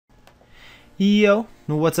Yo,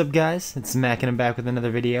 what's up guys? It's Mac and I'm back with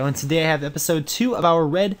another video, and today I have episode 2 of our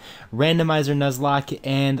Red Randomizer Nuzlocke.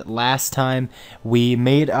 And last time we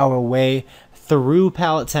made our way through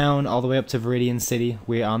Pallet Town all the way up to Viridian City.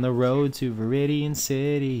 We're on the road to Viridian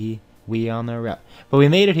City. We on the route. But we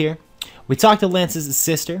made it here. We talked to Lance's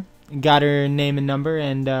sister, got her name and number,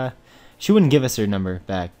 and she wouldn't give us her number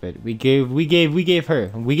back, but we gave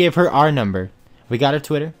her our number. We got her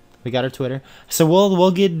Twitter. So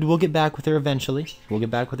we'll get back with her eventually.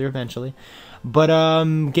 But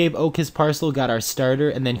gave Oak his parcel, got our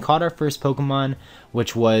starter, and then caught our first Pokemon,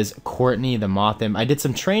 which was Courtney the Mothim. I did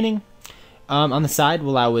some training on the side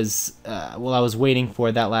while I was waiting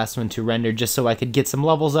for that last one to render, just so I could get some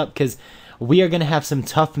levels up, because we are gonna have some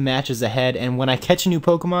tough matches ahead. And when I catch a new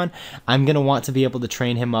Pokemon, I'm gonna want to be able to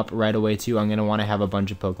train him up right away too. I'm gonna want to have a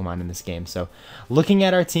bunch of Pokemon in this game. So looking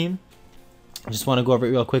at our team, I just want to go over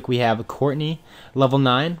it real quick. We have Courtney, level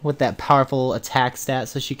 9, with that powerful attack stat,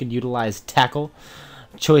 so she could utilize Tackle.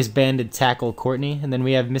 Choice Banded Tackle Courtney. And then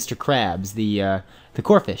we have Mr. Krabs, the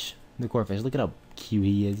Corfish. Look at how cute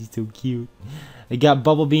he is. He's so cute. We got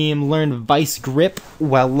Bubble Beam, learned Vice Grip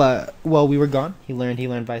while we were gone. He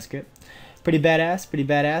learned Vice Grip. Pretty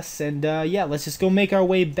badass. And yeah, let's just go make our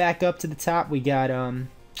way back up to the top. We got a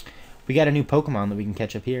new Pokemon that we can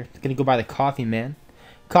catch up here. It's gonna go by the Coffee Man.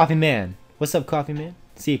 Coffee Man. What's up, Coffee Man?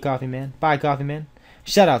 See you, Coffee Man. Bye, Coffee Man.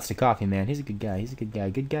 Shoutouts to Coffee Man. He's a good guy.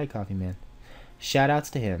 Good guy, Coffee Man. Shoutouts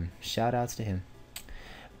to him.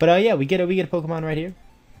 But yeah, we get a Pokemon right here.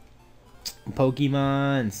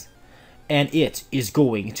 Pokemons. And it is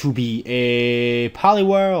going to be a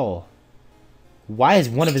Poliwhirl. Why is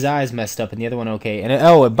one of his eyes messed up and the other one okay? And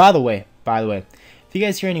oh, and by the way, if you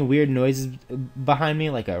guys hear any weird noises behind me,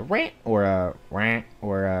 like a rant or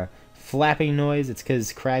a flapping noise, it's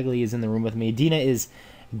because Cragley is in the room with me. Dina is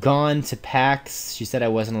gone to PAX. She said I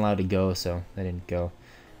wasn't allowed to go, so I didn't go.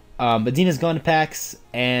 But Dina's gone to PAX,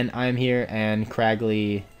 and I'm here, and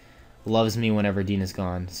Cragley loves me whenever Dina's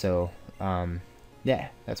gone. So, yeah,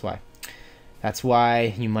 that's why. That's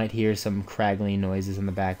why you might hear some Cragley noises in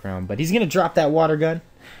the background. But he's going to drop that water gun.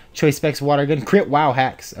 Choice Specs water gun. Crit wow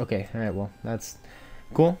hacks. Okay, alright, well, that's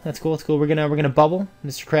cool. That's cool. We're gonna bubble.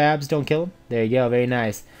 Mr. Krabs, don't kill him. There you go, very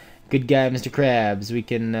nice. Good guy, Mr. Krabs. We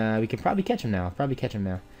can probably catch him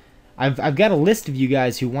now. I've got a list of you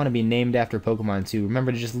guys who want to be named after Pokemon too.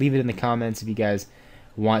 Remember to just leave it in the comments if you guys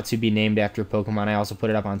want to be named after Pokemon. I also put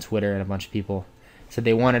it up on Twitter, and a bunch of people said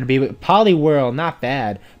they wanted to be. Poliwhirl, not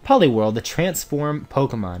bad. Poliwhirl, the transform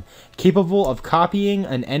Pokemon, capable of copying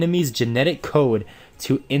an enemy's genetic code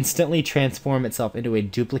to instantly transform itself into a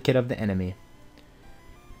duplicate of the enemy.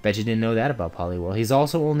 Bet you didn't know that about Poliwhirl. He's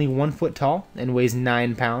also only 1 foot tall and weighs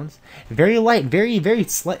 9 pounds. Very light,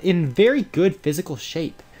 in very good physical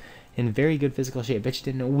shape. Bet you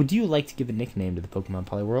didn't know. Would you like to give a nickname to the Pokemon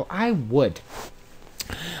Poliwhirl? I would.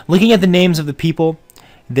 Looking at the names of the people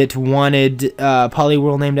that wanted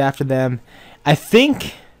Poliwhirl named after them, I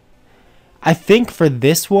think for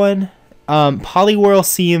this one, Poliwhirl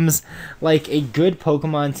seems like a good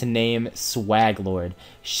Pokemon to name Swaglord.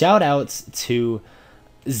 Shoutouts to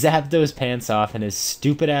Zapdos Pants Off and his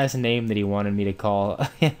stupid ass name that he wanted me to call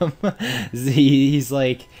him. He's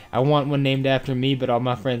like, I want one named after me, but all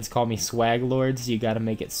my friends call me Swaglord, so you gotta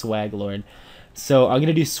make it Swaglord. So I'm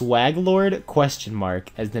gonna do Swaglord ?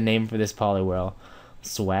 As the name for this Poliwhirl.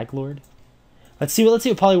 Swaglord? Let's see what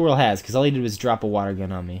Poliwhirl has, because all he did was drop a water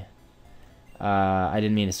gun on me. I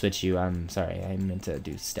didn't mean to switch you. I'm sorry. I meant to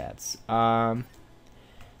do stats.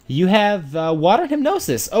 You have Water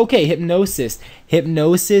Hypnosis. Okay, Hypnosis.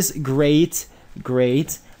 Great.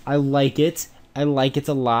 I like it a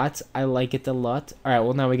lot. Alright,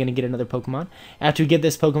 well, now we're going to get another Pokemon. After we get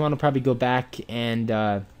this Pokemon, we'll probably go back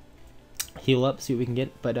and heal up, see what we can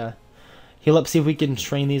get. But heal up, see if we can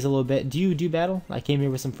train these a little bit. Do you do battle? I came here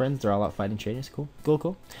with some friends. They're all out fighting trainers. Cool.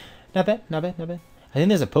 Not bad. I think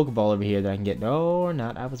there's a Pokeball over here that I can get. No, or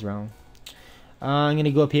not. I was wrong. I'm going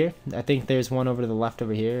to go up here. I think there's one over to the left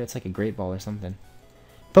over here. It's like a Great Ball or something.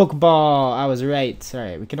 Pokeball! I was right.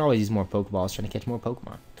 Alright, we can always use more Pokeballs trying to catch more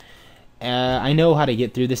Pokemon. I know how to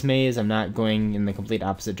get through this maze. I'm not going in the complete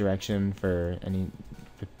opposite direction for any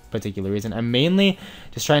particular reason. I'm mainly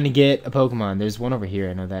just trying to get a Pokemon. There's one over here.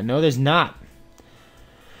 I know that. No, there's not.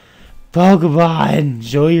 Pokemon!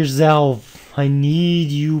 Show yourself! I need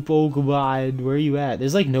you, Pokemon! Where are you at?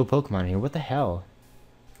 There's like no Pokemon here. What the hell?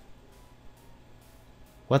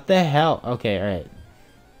 Okay, alright.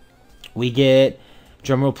 We get...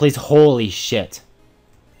 Drumroll please. Holy shit.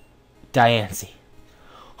 Diancie.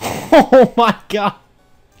 Oh my god.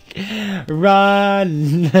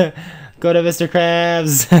 Run. Go to Mr.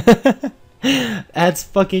 Krabs. That's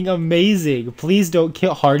fucking amazing. Please don't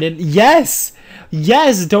kill Harden. Yes!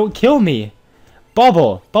 Yes, don't kill me.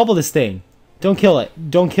 Bubble. Bubble this thing. Don't kill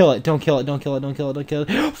it. Don't kill it. Don't kill it. Don't kill it. Don't kill it. Don't kill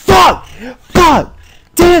it. Fuck! Fuck!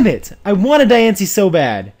 Damn it! I wanted Diancie so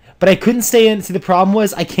bad. But I couldn't stay in. See, the problem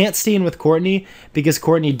was I can't stay in with Courtney because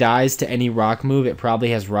Courtney dies to any rock move. It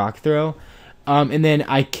probably has rock throw. And then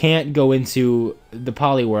I can't go into the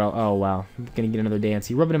poly world. Oh, wow. I'm going to get another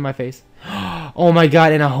Diancie. Rub it in my face. Oh, my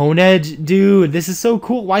God. And a Hone Edge? Dude, this is so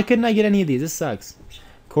cool. Why couldn't I get any of these? This sucks.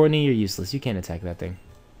 Courtney, you're useless. You can't attack that thing.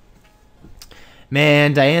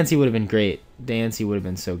 Man, Diancie would have been great. Diancie would have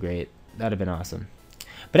been so great. That would have been awesome.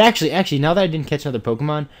 But actually, now that I didn't catch another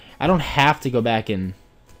Pokemon, I don't have to go back and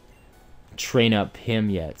train up him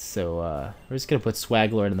yet. So we're just going to put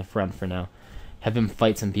Swaglord in the front for now. Have him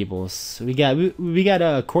fight some people. So we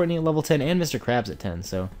got Courtney at level 10 and Mr. Krabs at 10.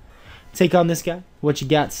 So take on this guy. What you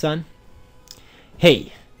got, son?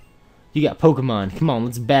 Hey, you got Pokemon. Come on,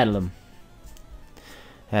 let's battle him.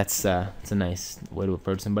 That's a nice way to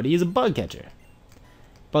approach somebody. He's a bug catcher.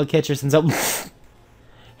 Bug catcher sends out.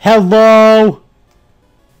 Hello.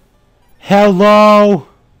 Hello.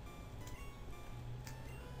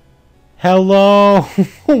 Hello.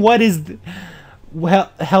 What is?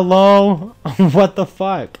 Well, hello? What the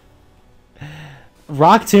fuck?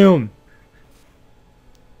 Rock Tomb.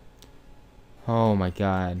 Oh my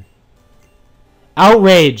god.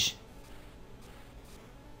 Outrage.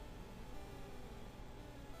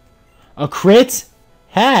 A crit?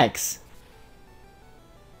 Hacks.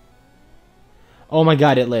 Oh my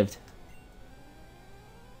god, it lived.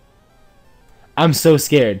 I'm so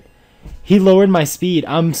scared. He lowered my speed.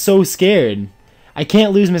 I'm so scared. I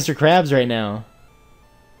can't lose Mr. Krabs right now.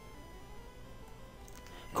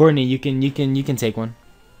 Courtney, you can take one.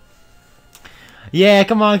 Yeah,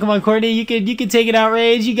 come on, Courtney. You can take an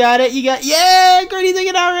outrage. You got it. Yeah, Courtney, take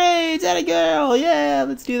an outrage. That a girl. Yeah,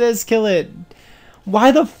 let's do this. Kill it.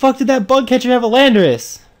 Why the fuck did that bug catcher have a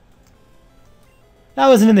Landorus? That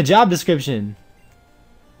wasn't in the job description.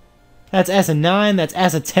 That's Asa 9. That's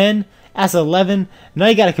Asa 10. Asa 11. Now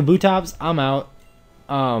you got a Kabutops. I'm out.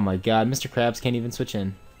 Oh my god, Mr. Krabs can't even switch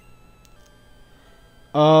in.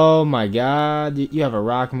 Oh my god, you have a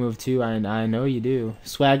rock move too. I know you do.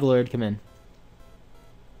 Swaglord, come in.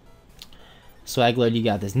 Swaglord, you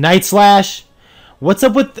got this. Night Slash! What's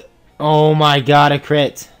up with the... Oh my god, a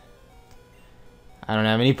crit. I don't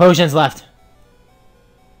have any potions left.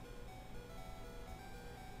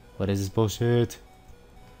 What is this bullshit?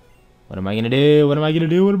 What am I gonna do? What am I gonna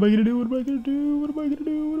do? What am I gonna do? What am I gonna do? What am I gonna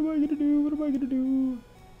do? What am I gonna do? What am I gonna do?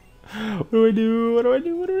 What do I do? What do I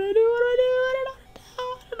do? What do I do? What do I do?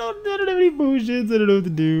 I don't have any potions. I don't know what to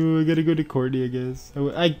do. I gotta go to Courtney, I guess.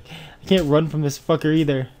 I can't run from this fucker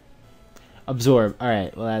either. Absorb.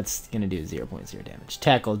 Alright, well that's gonna do 0.0 damage.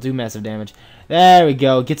 Tackle, do massive damage. There we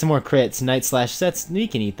go. Get some more crits. Night Slash sets. We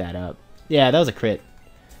can eat that up. Yeah, that was a crit.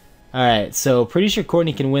 Alright, so pretty sure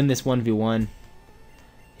Courtney can win this 1v1.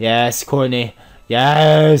 Yes, Courtney.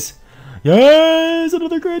 Yes! Yes!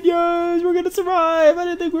 Another crit, yes! We're gonna survive! I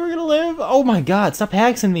didn't think we were gonna live! Oh my god, stop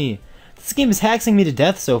hacking me! This game is hacking me to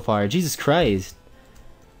death so far. Jesus Christ.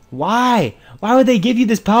 Why? Why would they give you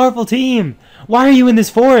this powerful team? Why are you in this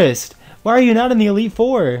forest? Why are you not in the Elite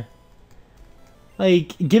Four?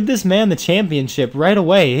 Like, give this man the championship right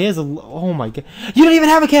away. He has a... Oh my god. You don't even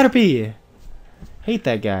have a Caterpie! Hate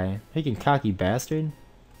that guy. Freaking cocky bastard.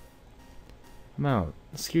 I'm out.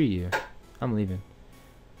 Screw you. I'm leaving.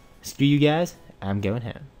 Screw you guys. I'm going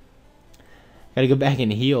home. Gotta go back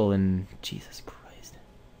and heal and... Jesus Christ.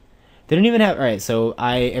 They don't even have... Alright, so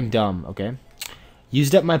I am dumb, okay?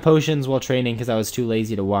 Used up my potions while training because I was too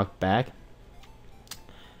lazy to walk back.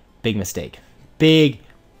 Big mistake. Big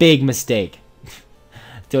mistake.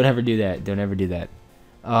 Don't ever do that. Don't ever do that.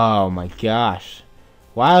 Oh my gosh.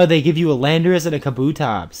 Why would they give you a Landorus and a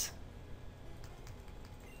Kabutops?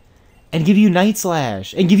 And give you Night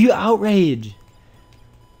Slash. And give you Outrage.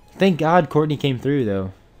 Thank God Courtney came through,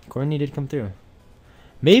 though. Courtney did come through.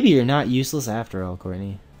 Maybe you're not useless after all,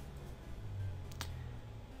 Courtney.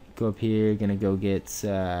 Go up here. Gonna go get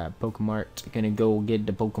Pokemart. Gonna go get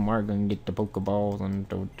the Pokemart. Gonna get the Pokeballs and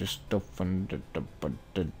the stuff and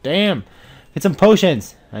the damn. Get some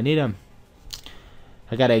potions. I need them.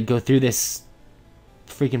 I gotta go through this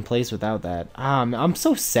freaking place without that. I'm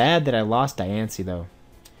so sad that I lost Diancie, though.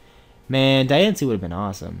 Man, Diancie would have been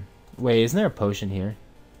awesome. Wait, isn't there a potion here?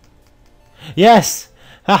 Yes!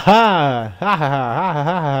 Ha ha! Ha ha ha ha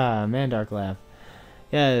ha ha! Mandark laugh.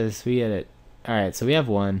 Yes, we get it. Alright, so we have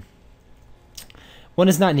one. One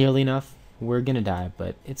is not nearly enough. We're gonna die,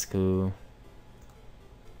 but it's cool.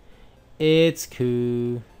 It's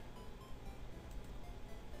cool.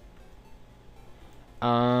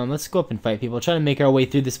 Let's go up and fight people. Trying to make our way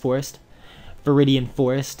through this forest. Viridian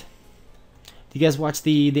Forest. Do you guys watch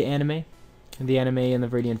the anime? The anime in the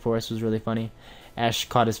Viridian Forest was really funny. Ash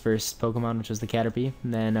caught his first Pokemon, which was the Caterpie.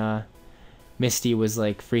 And then Misty was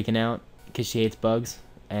like freaking out because she hates bugs.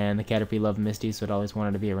 And the Caterpie loved Misty, so it always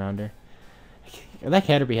wanted to be around her. That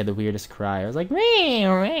Caterpie had the weirdest cry. I was like, meh,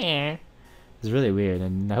 meh. It was really weird,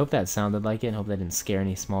 and I hope that sounded like it, and hope that didn't scare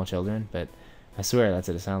any small children, but I swear that's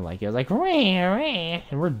what it sounded like. It was like, meh, meh.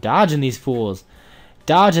 And we're dodging these fools.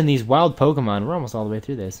 Dodging these wild Pokemon. We're almost all the way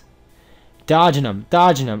through this. Dodging them,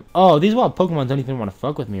 dodging them. Oh, these wild Pokemon don't even want to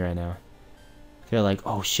fuck with me right now. They're like,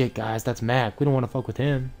 oh shit, guys, that's Mac. We don't want to fuck with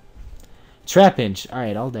him. Trapinch.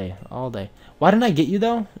 Alright, all day, all day. Why didn't I get you,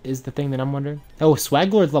 though, is the thing that I'm wondering. Oh,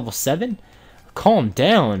 Swaglord's level 7? Calm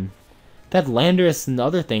down. That Landorus and the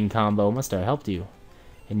other thing combo must have helped you.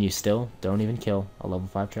 And you still don't even kill a level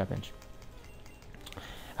 5 Trapinch.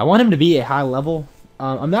 I want him to be a high level.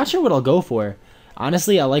 I'm not sure what I'll go for.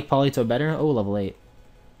 Honestly, I like Polito better. Oh, level 8.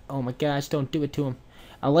 Oh my gosh, don't do it to him.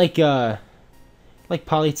 I like Politoed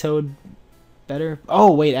better.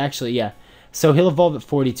 Oh, wait, actually, yeah. So he'll evolve at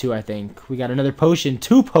 42, I think. We got another potion.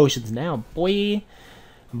 2 potions now. Boy.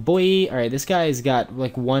 Boy. Alright, this guy's got,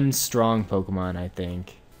 like, 1 strong Pokemon, I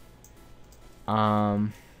think.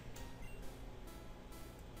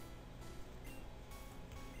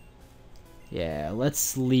 Yeah,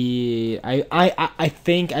 let's leave. I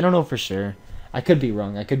think, I don't know for sure. I could be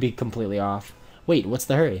wrong. I could be completely off. Wait, what's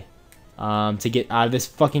the hurry? To get out of this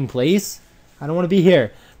fucking place? I don't want to be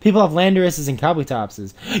here. People have Landoruses and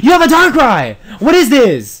Kabutopses. You have a Darkrai! What is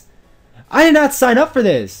this? I did not sign up for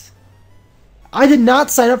this. I did not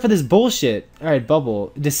sign up for this bullshit. Alright,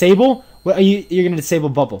 Bubble. Disable? What are you? You're gonna disable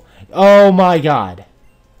Bubble. Oh my god.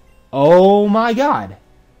 Oh my god.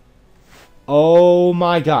 Oh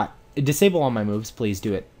my god. Disable all my moves, please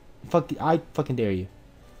do it. Fuck, I fucking dare you.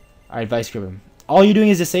 Alright, Vice Grip him. All you're doing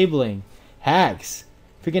is disabling. Hacks.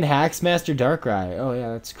 Freaking Hacks Master Darkrai. Oh yeah,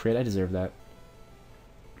 that's crit. I deserve that.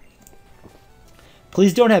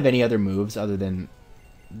 Please don't have any other moves other than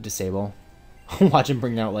disable. Watch him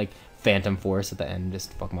bring out like Phantom Force at the end.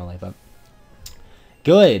 Just fuck my life up.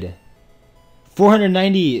 Good.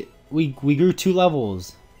 490. We grew 2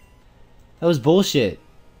 levels. That was bullshit.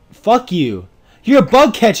 Fuck you. You're a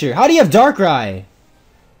bug catcher. How do you have Darkrai?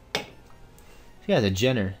 This guy's a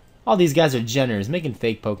Jenner. All these guys are Jenners, making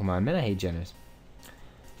fake Pokemon. Man, I hate Jenners.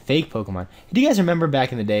 Fake Pokemon. Do you guys remember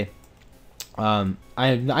back in the day?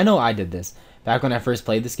 I know I did this. Back when I first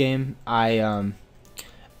played this game, I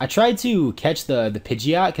tried to catch the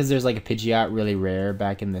Pidgeot because there's like a Pidgeot really rare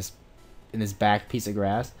back in this back piece of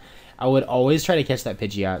grass. I would always try to catch that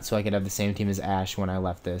Pidgeot so I could have the same team as Ash when I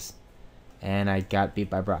left this, and I got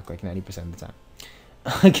beat by Brock like 90% of the time.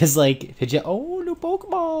 Because like Pidgeot, oh, new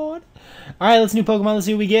Pokemon. All right, let's new Pokemon. Let's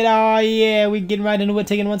see what we get. Oh yeah, we're getting right into it,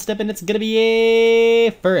 taking one step, and it's gonna be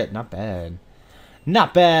a Furret. Not bad.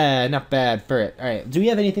 Not bad, not bad, Furret. Alright, do we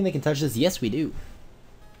have anything that can touch this? Yes, we do.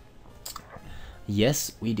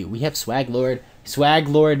 Yes, we do. We have Swaglord.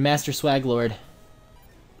 Swaglord, Master Swaglord.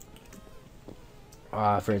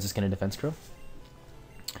 Furret's just gonna Defense Curl.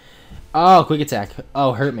 Oh, Quick Attack.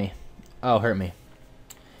 Oh, hurt me. Oh, hurt me.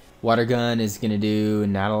 Water Gun is gonna do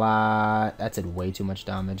not a lot. That did way too much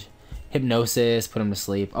damage. Hypnosis, put him to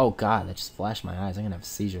sleep. Oh god, that just flashed my eyes. I'm gonna have a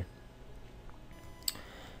seizure.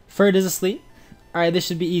 Furret is asleep. Alright, this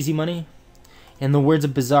should be easy money. In the words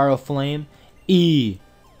of Bizarro Flame,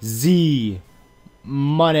 E-Z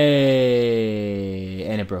money.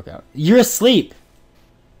 And it broke out. You're asleep.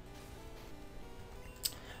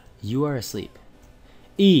 You are asleep.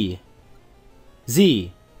 E-Z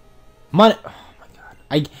money. Oh my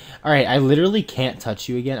god. Alright, I literally can't touch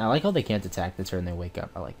you again. I like how they can't attack the turn they wake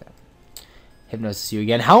up. I like that. Hypnosis you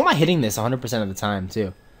again. How am I hitting this 100% of the time,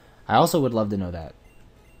 too? I also would love to know that.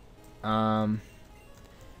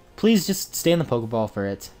 Please just stay in the Pokeball for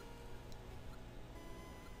it.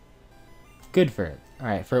 Good for it.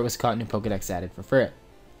 Alright, Furret was caught. New Pokedex added for Furret.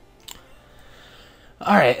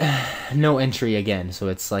 Alright, no entry again, so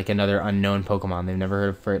it's like another unknown Pokemon. They've never heard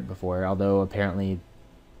of Furret before, although apparently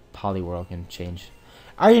Poliwhirl can change.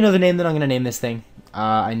 I already know the name that I'm going to name this thing.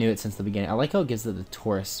 I knew it since the beginning. I like how it gives it the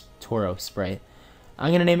Toro sprite.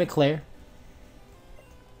 I'm going to name it Claire.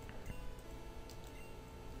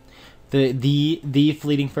 The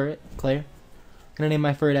fleeting Furret, Claire. I'm gonna name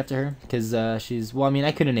my Furret after her because she's, well, I mean,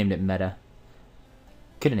 I could have named it Meta.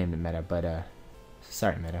 Could have named it Meta, but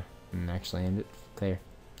sorry, Meta. I actually named it Claire.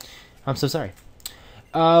 I'm so sorry.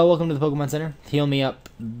 Welcome to the Pokemon Center. Heal me up,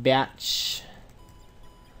 batch.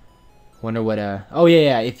 Wonder what oh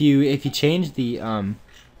yeah, if you change the out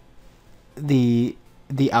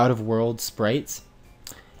of world sprites,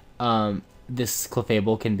 this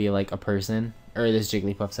Clefable can be like a person, or this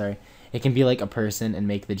Jigglypuff, sorry. It can be like a person and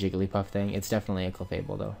make the Jigglypuff thing. It's definitely a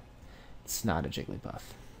Clefable though. It's not a Jigglypuff,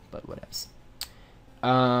 but whatevs.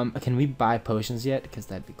 Can we buy potions yet? Because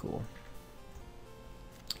that'd be cool.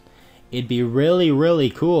 It'd be really, really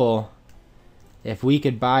cool if we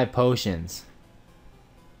could buy potions.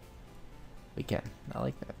 We can. I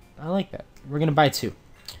like that. I like that. We're gonna buy 2.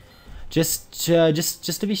 Just to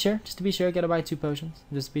be sure. Just to be sure, I gotta buy 2 potions.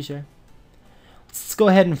 Just to be sure. Let's go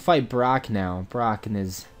ahead and fight Brock now. Brock and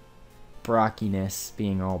his brockiness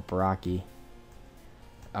being all brocky.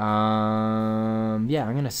 Yeah, I'm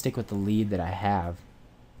gonna stick with the lead that I have.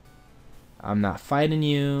 I'm not fighting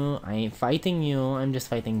you. I ain't fighting you. I'm just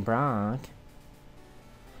fighting Brock.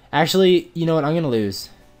 Actually, you know what? I'm gonna lose.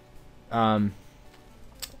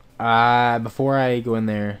 Before I go in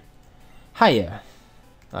there, hiya.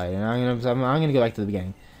 I'm gonna go back to the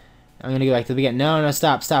beginning. I'm gonna go back to the beginning. No,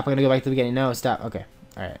 stop. I'm gonna go back to the beginning. No, stop. Okay.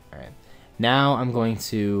 All right. Now I'm going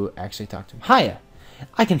to actually talk to him. Hiya.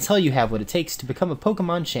 I can tell you have what it takes to become a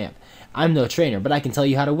Pokemon champ. I'm no trainer, but I can tell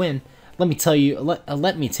you how to win. Let me tell you.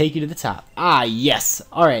 Let me take you to the top. Ah, yes.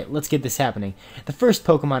 All right. Let's get this happening. The first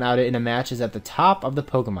Pokemon out in a match is at the top of the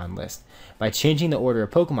Pokemon list. By changing the order of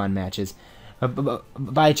Pokemon matches.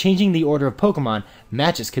 By changing the order of Pokemon,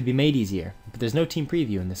 matches could be made easier. But there's no team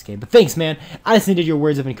preview in this game. But thanks, man. I just needed your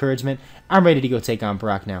words of encouragement. I'm ready to go take on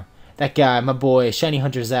Brock now. That guy, my boy, Shiny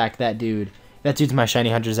Hunter Zach, that dude. That dude's my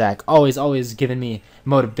Shiny Hunter Zach. Always giving me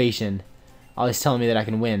motivation. Always telling me that I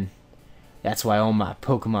can win. That's why all my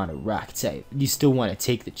Pokemon are rock type. You still want to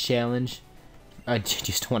take the challenge? You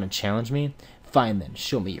just want to challenge me? Fine then,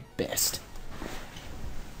 show me your best.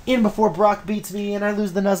 In before Brock beats me and I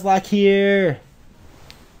lose the Nuzlocke here.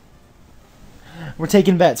 We're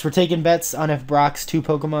taking bets. We're taking bets on if Brock's 2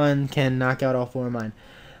 Pokemon can knock out all 4 of mine.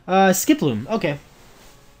 Skiploom. Okay.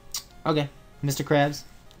 Okay. Mr. Krabs.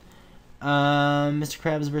 Mr.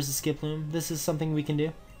 Krabs versus Skiploom. This is something we can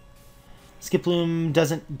do. Skiploom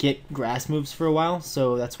doesn't get grass moves for a while,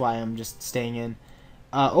 so that's why I'm just staying in.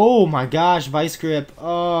 Oh my gosh, Vice Grip.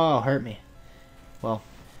 Oh, hurt me. Well,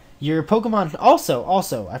 your Pokemon...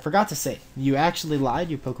 Also, I forgot to say, you actually lied.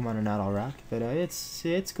 Your Pokemon are not all rock, but it's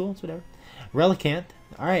cool. It's whatever. Relicanth.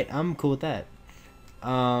 Alright, I'm cool with that.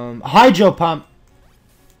 Hydro Pump.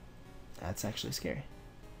 That's actually scary.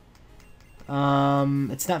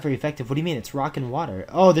 It's not very effective. What do you mean? It's rock and water.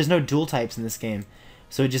 Oh, there's no dual types in this game.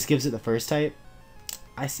 So it just gives it the first type?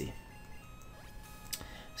 I see.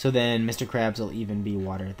 So then Mr. Krabs will even be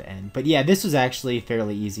water at the end. But yeah, this was actually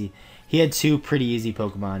fairly easy. He had 2 pretty easy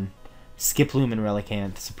Pokemon. Skiploom and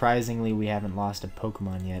Relicanth. Surprisingly, we haven't lost a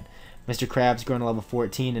Pokemon yet. Mr. Krabs grown to level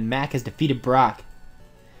 14, and Mac has defeated Brock.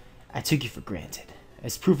 I took you for granted.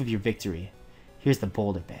 As proof of your victory, here's the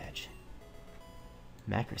Boulder Badge.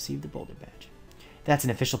 Mac received the Boulder Badge. That's an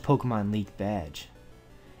official Pokemon League badge.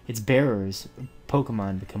 Its bearers,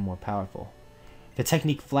 Pokemon, become more powerful. The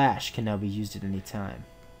technique Flash can now be used at any time.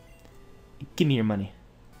 Give me your money.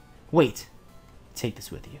 Wait. Take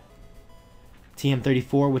this with you.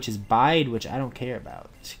 TM34, which is Bide, which I don't care about.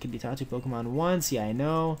 It can be taught to Pokemon once. Yeah, I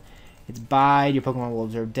know. It's Bide. Your Pokemon will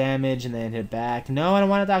absorb damage and then hit back. No, I don't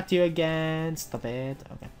want to talk to you again. Stop it.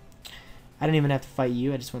 Okay. I didn't even have to fight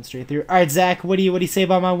you. I just went straight through. Alright, Zach, what do you say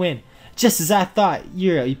about my win? Just as I thought.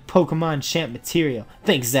 You're a Pokemon champ material.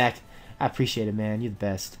 Thanks, Zach. I appreciate it, man. You're the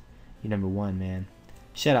best. You're number 1, man.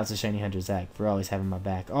 Shout out to Shiny Hunter Zach for always having my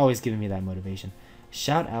back. Always giving me that motivation.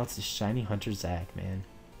 Shout out to Shiny Hunter Zach, man.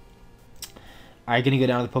 Alright, gonna go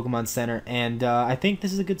down to the Pokemon Center. And I think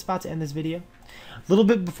this is a good spot to end this video. A little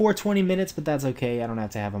bit before 20 minutes, but that's okay. I don't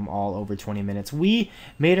have to have them all over 20 minutes. We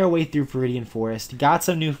made our way through Viridian Forest, got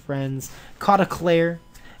some new friends, caught a Claire,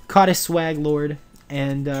 caught a Swag Lord,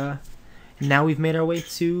 and now we've made our way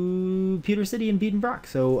to Pewter City and beaten Brock.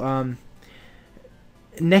 So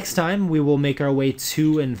next time we will make our way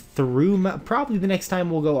to and through, probably the next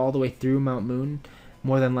time we'll go all the way through Mount Moon,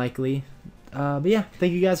 more than likely. But yeah,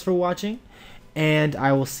 thank you guys for watching, and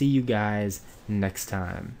I will see you guys next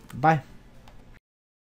time. Bye.